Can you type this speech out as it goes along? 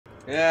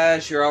Yeah,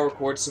 sure, I'll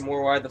record some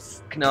more. Why the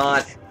fuck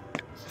not?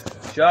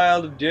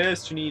 Child of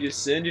destiny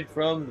descended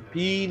from the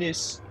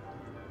penis.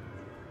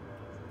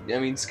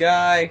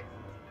 Sky.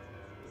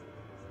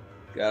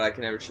 God, I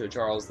can never show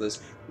Charles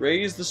this.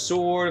 Raise the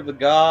sword of the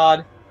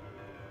god.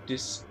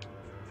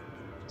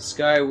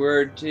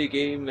 Skyward, take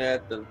aim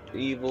at the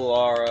evil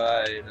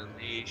aura and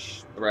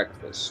unleash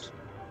breakfast.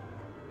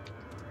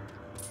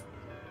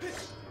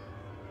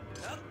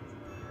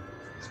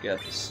 It's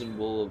got the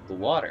symbol of the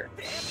water.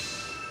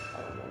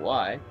 I don't know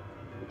why,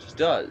 but it just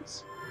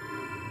does.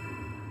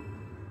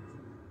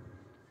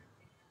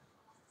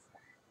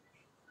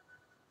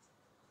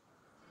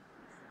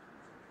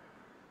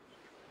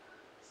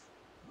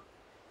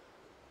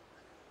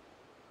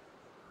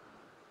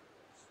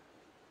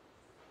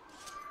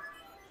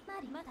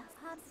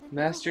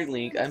 Master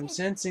Link, I'm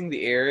sensing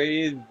the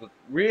area.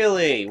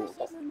 Really?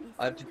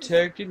 I've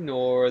detected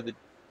Nor the.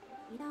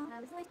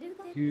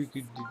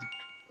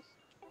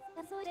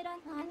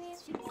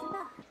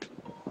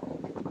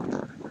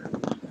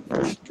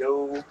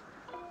 No.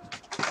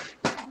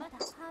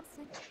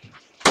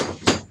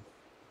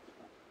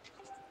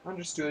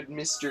 Understood,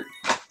 Mr.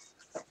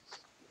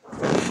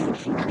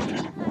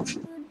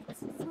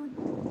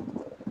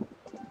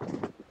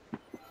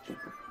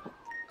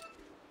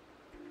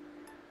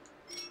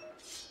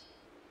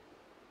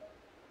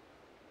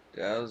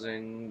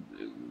 Dowsing.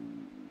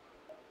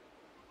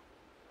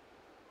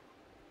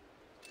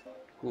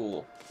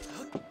 Cool.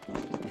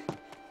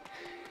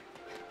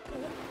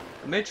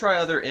 I may try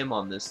other M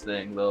on this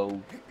thing,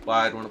 though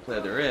why I'd want to play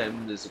other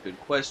M is a good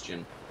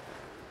question.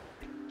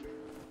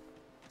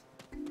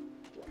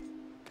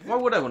 Why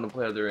would I want to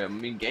play other M?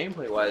 I mean,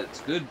 gameplay-wise,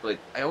 it's good, but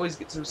I always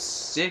get so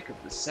sick of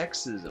the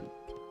sexism.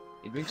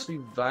 It makes me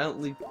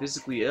violently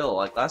physically ill.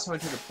 Like, last time I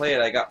tried to play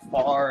it, I got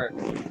far,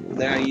 and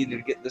then I needed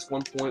to get this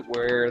one point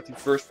where, through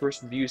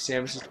first-person view,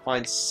 Samus has to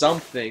find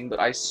something, but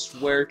I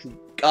swear to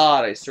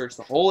God, I searched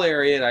the whole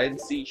area and I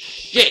didn't see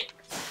shit!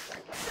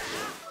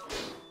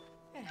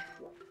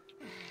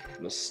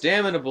 The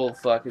stamina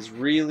bullfuck is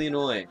really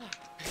annoying.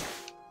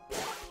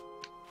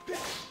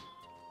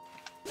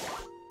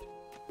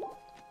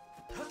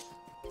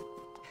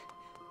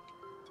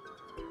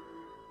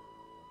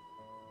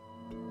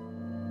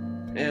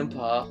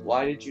 Impa,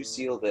 why did you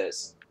seal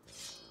this?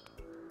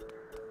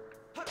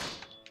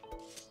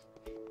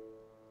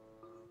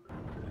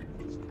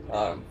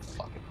 I'm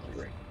fucking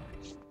hungry.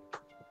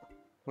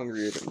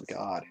 Hungrier than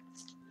God.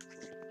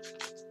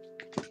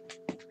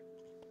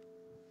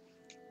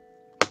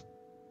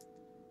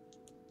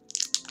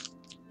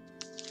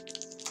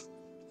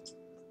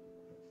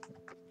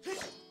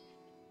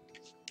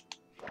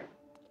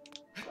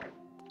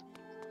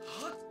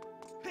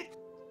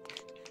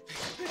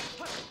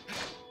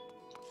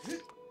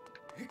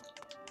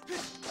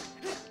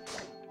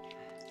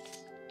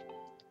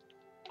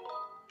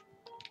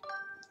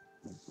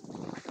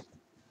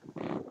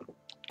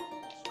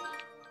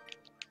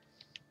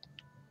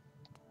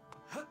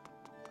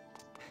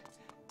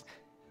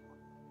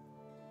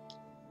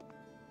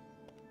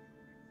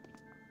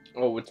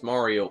 Oh, it's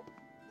Mario.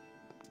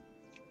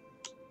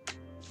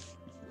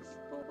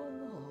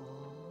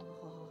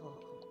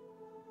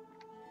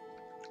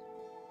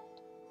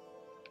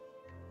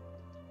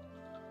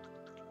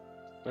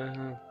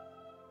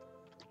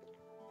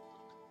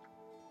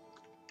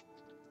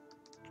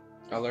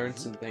 I learned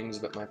some things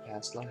about my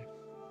past life.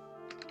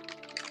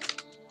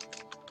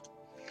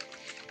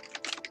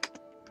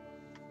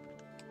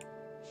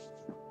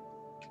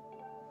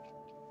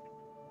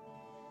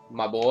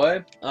 My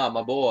boy? Ah,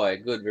 my boy.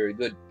 Good, very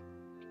good.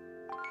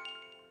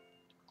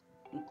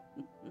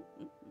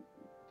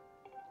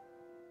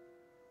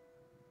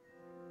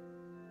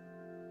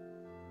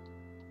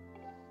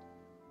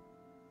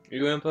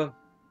 You, Impa?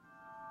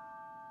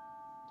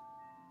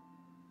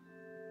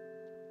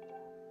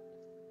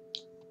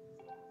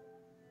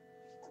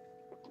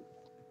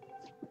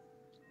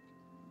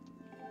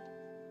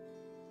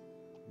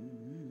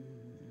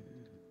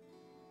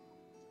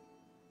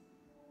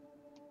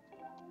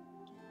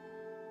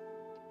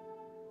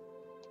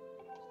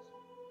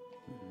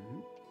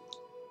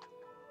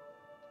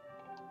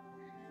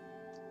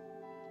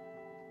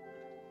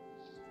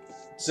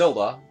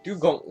 Zelda, Dew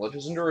Gauntlet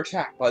is under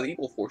attack by the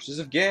evil forces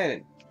of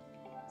Ganon.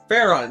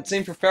 Farron,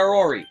 same for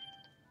Ferrari.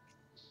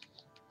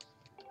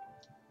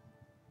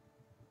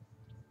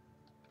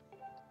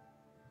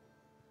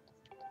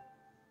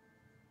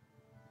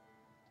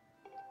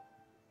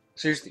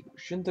 Seriously,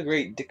 shouldn't the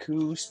great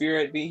Deku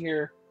spirit be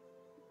here?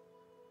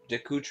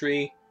 Deku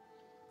tree?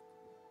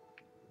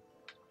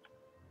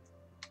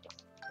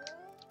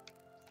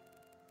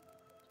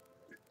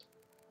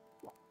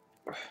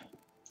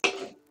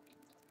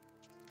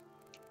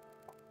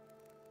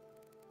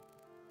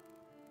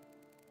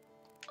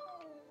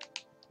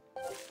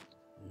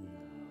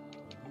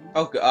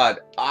 Oh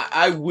God,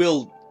 I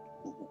will,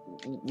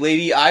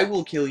 lady, I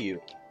will kill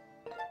you.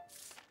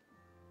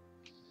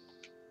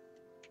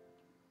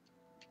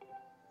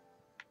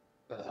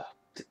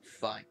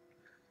 Fine.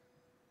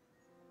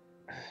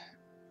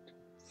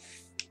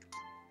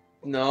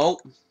 No.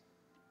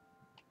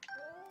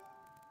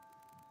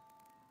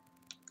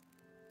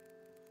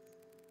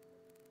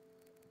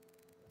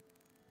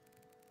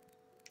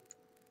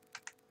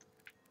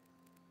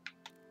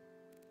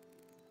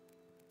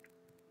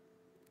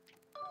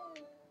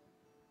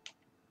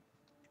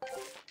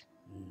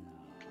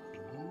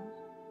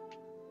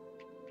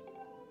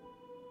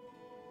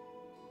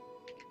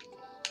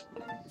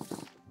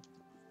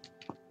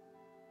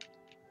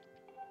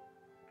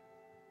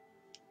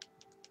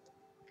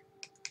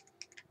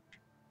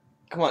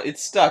 Come on,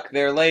 it's stuck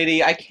there,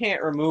 lady. I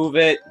can't remove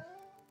it.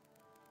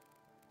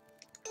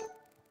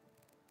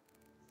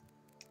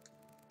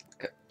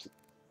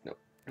 No,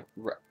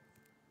 no,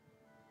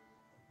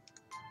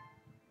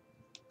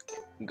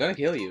 I'm gonna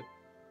kill you.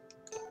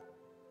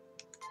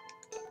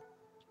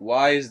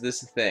 Why is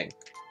this a thing?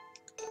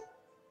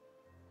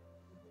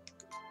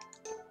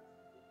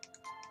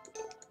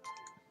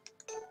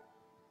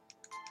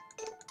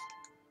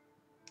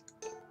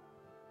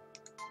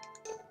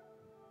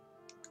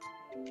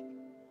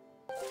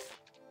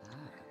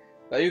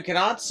 But you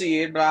cannot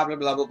see it, blah blah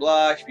blah blah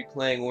blah. I should be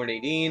playing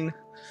 118.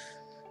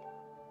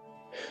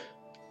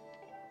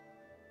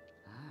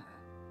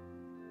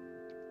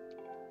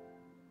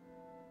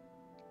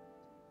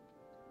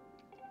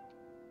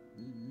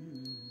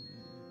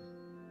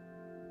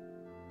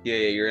 Yeah,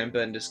 you're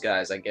Impa in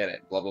disguise, I get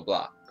it. Blah blah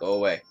blah. Go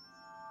away.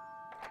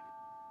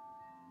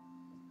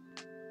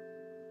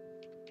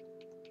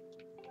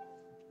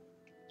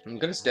 I'm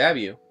gonna stab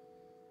you.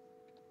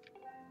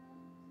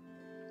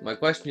 My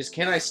question is,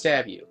 can I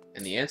stab you?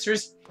 And the answer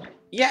is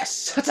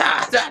yes!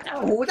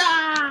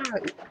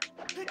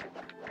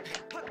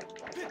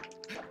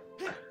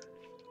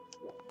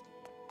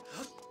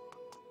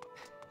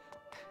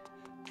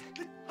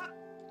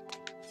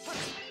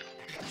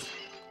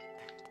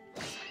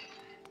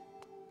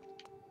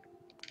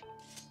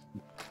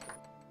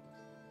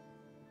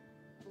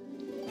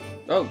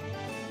 Oh,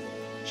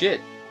 shit.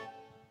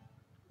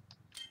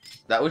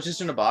 That was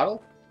just in a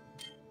bottle?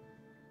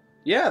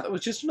 Yeah, that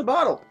was just in a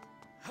bottle.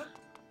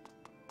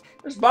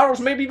 This bottle's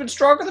maybe even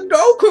stronger than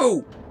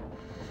Goku!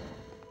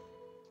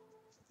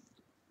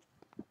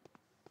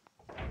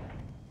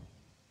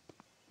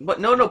 But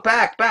no,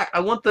 back. I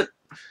want the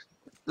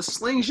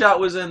slingshot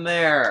was in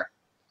there.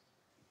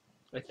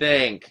 I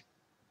think.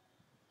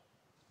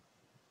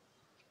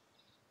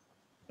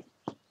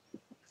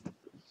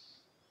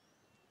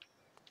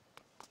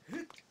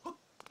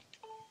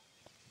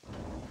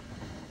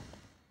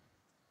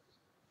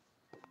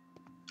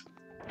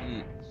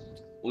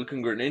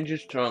 Looking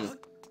Greninja's tongue.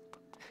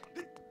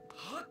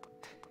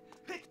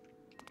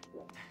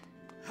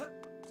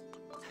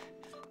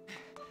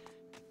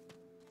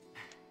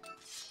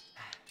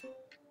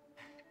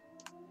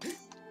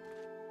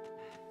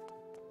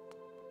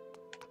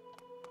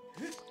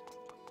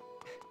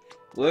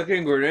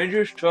 Licking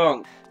Greninja's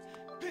tongue.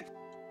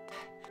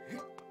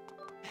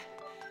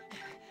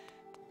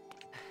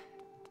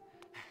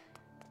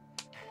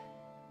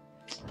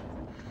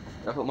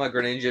 I put my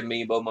Greninja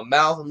amiibo in my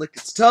mouth and licked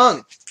its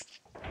tongue.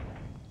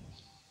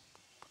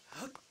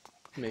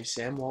 May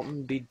Sam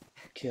Walton be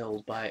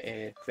killed by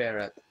a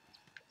ferret.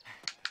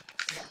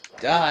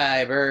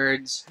 Die,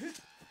 birds!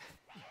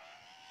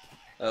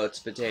 Oh, it's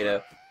a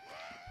potato.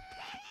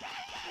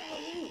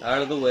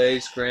 Out of the way,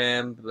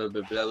 scram, blah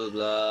blah blah blah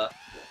blah.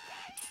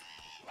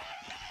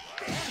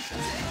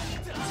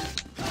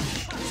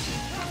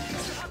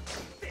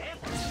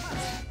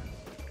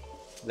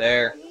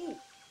 There.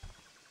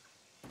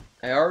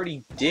 I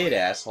already did,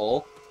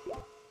 asshole.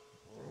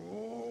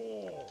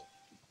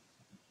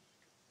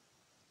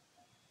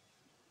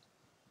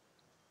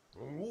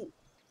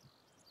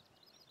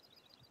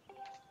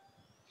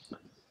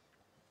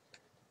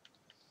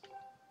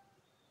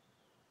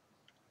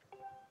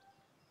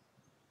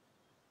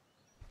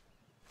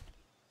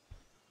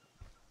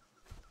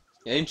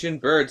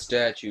 Ancient bird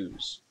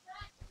statues.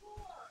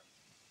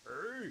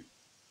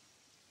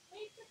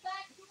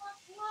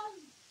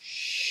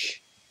 Shh.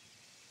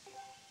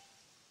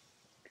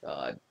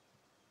 God.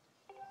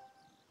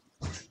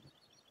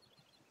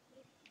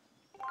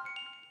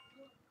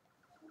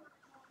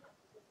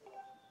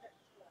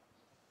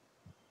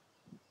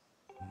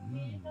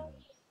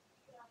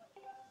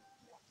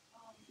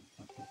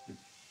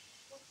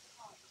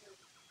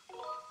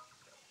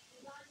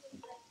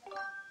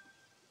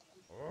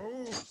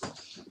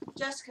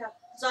 Jessica,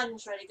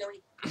 Zion's ready, go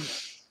eat.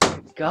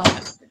 God.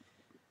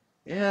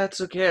 Yeah, it's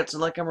okay. It's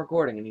not like I'm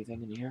recording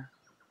anything in here.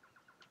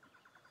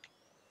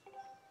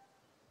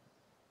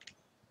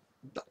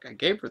 I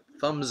gave her the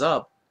thumbs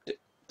up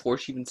before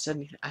she even said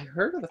anything. I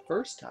heard her the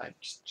first time.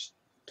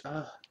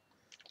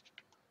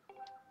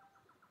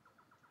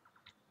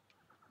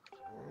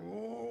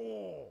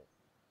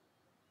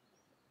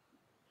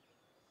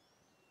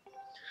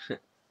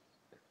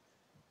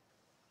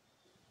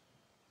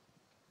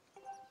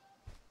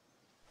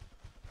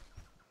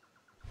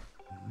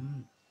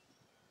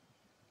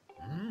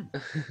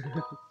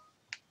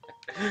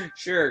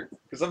 Sure,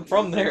 because I'm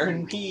from there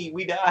and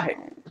we die.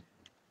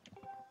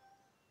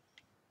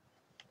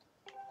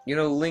 You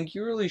know, Link,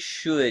 you really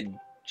should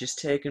just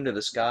take him to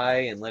the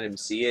sky and let him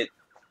see it.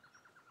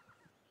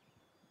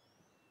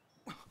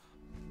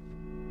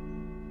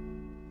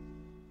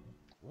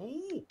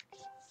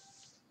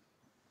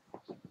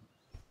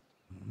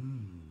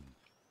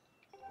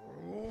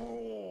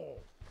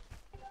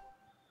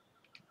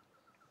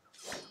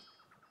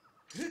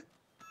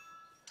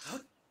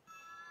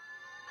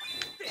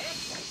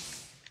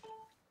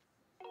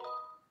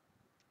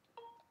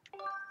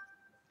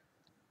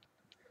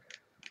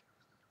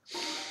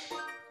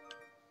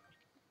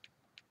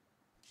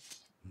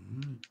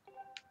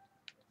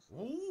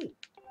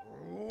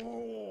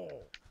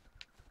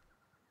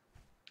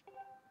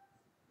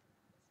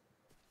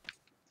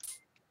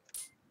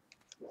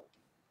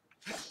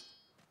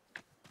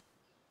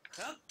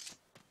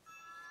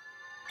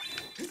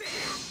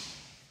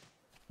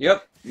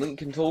 Yep, Link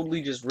can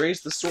totally just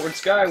raise the sword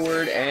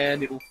skyward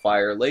and it'll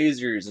fire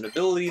lasers, an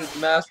ability that the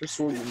Master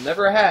Sword will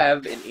never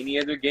have in any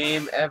other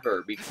game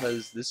ever,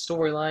 because this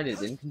storyline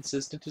is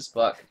inconsistent as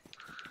fuck.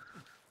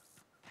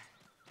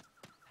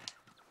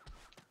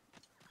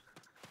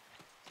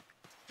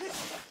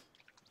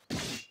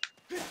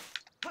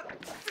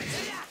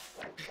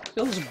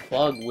 Kills a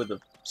bug with a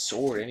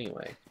sword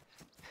anyway.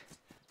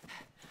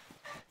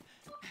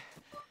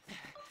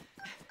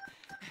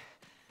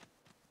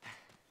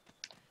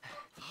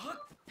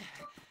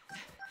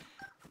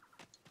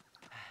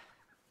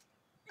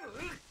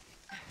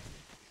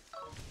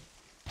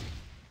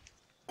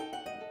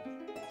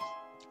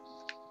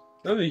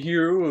 I'm the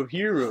hero of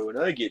hero and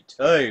I get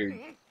tired.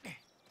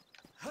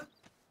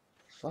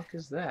 Fuck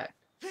is that?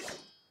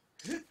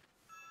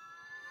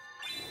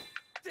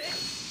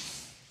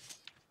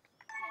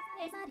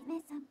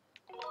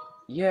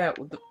 Yeah,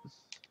 what the...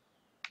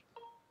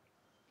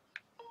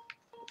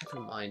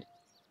 Never mind.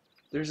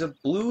 There's a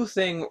blue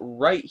thing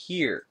right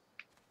here.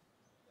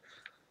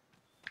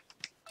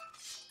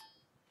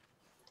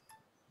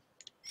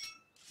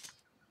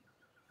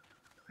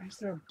 Why is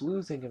there a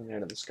blue thing coming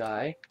out of the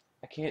sky?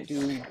 I can't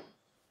do...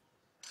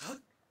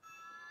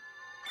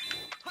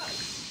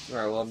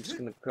 Alright, well, I'm just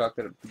gonna chalk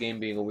that up the game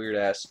being a weird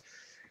ass.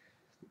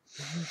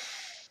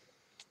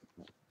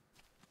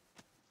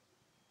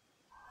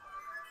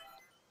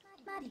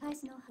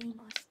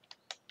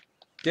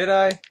 Did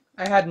I?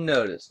 I hadn't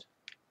noticed.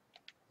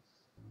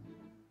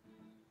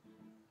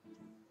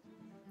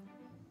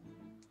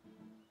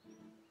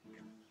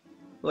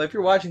 Well, if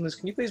you're watching this,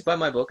 can you please buy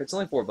my book? It's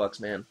only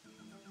 $4, man.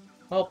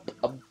 Help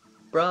a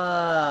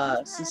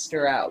bruh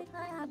sister out.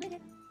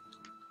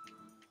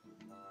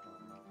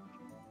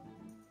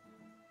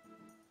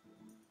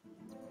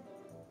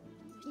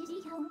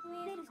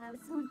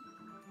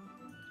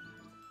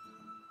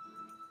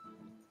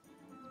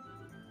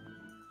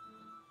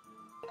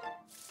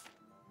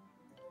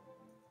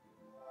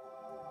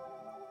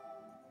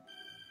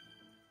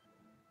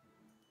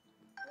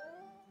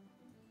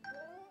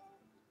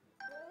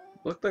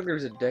 Looked like there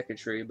was a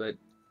Decatry, but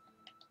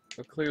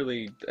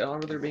clearly, I don't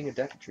remember there being a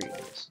Decatry in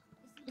this.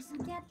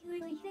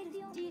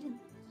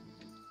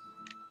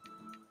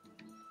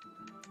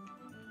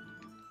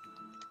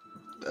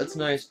 That's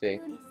nice,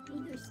 Big.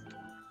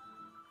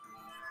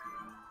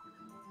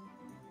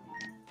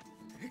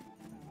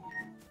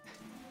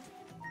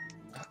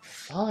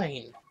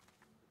 Fine.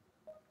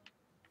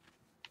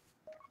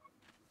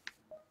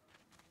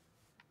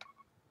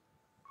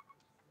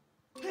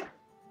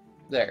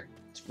 There.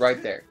 It's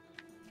right there.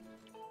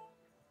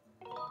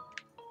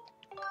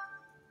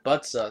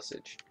 Butt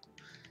sausage.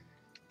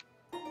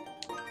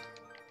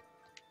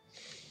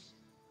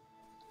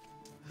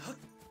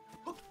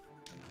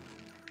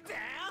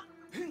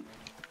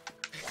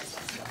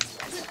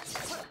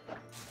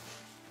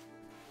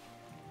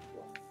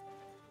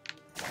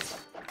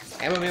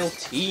 Chamomile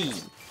tea.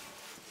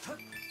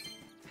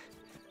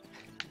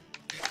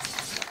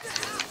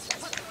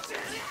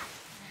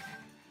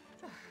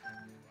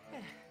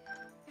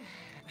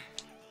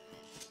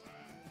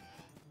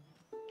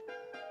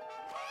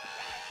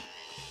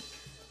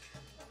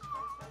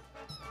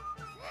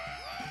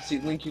 See,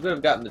 Link, you could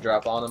have gotten the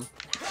drop on him.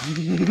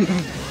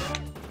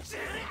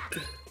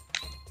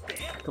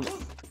 Come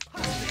on.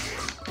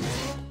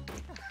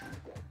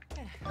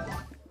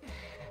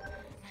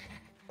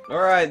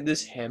 Alright,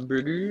 this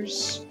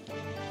hamburgers.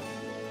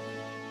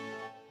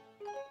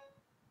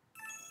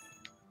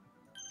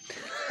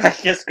 I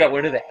just got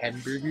one of the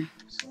hamburgers.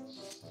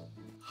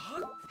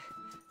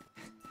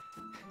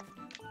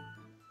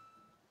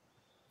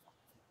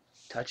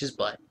 Touch his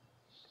butt.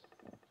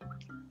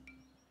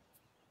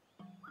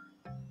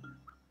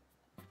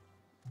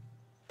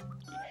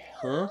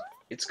 Huh?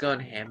 It's gone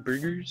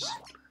hamburgers?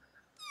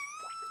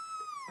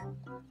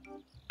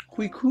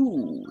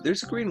 Cool.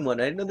 There's a green one.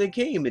 I didn't know they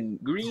came in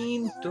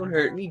green. Don't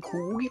hurt me.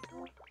 Queep.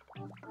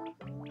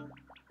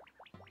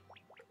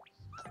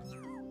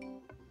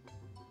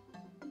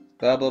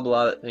 Blah blah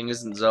blah. That thing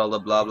isn't Zelda.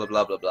 Blah blah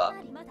blah blah blah.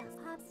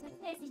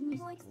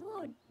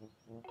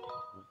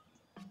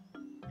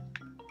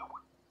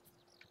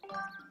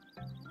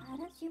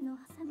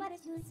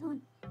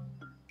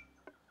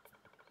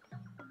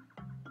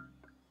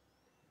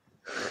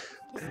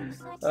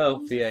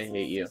 Oh, Fee, I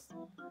hate you.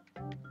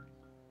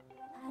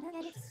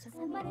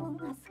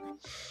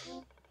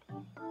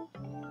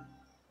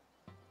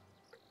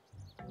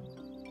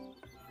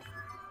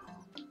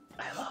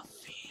 I love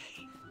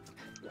Fee.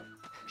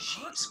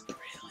 She's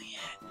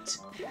brilliant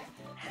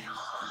and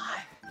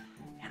hot,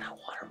 and I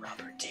want to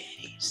rub her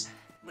titties.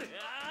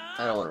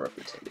 I don't want to rub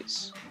her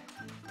titties.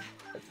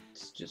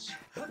 It's just,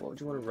 what would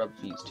you want to rub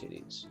Fee's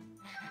titties?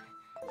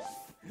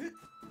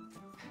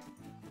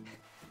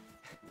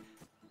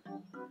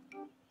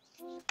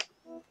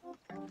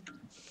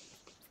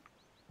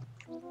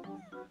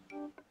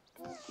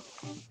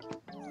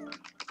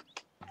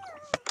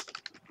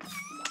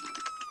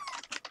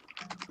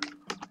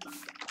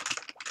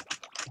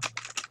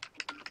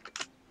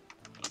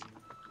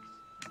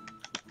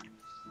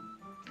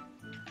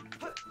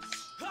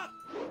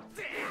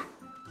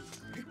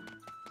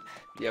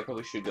 Yeah, I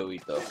probably should go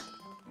eat though.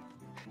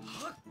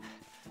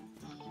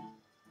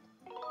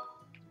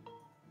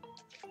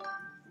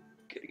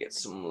 Gotta get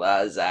some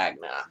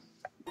lasagna.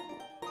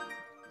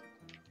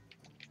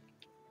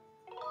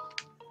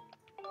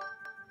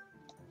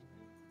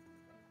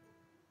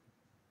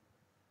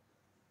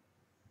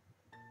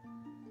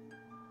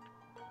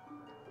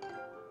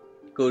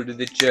 Go to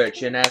the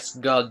church and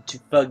ask God to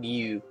fuck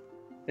you.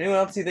 Anyone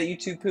else see that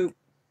YouTube poop?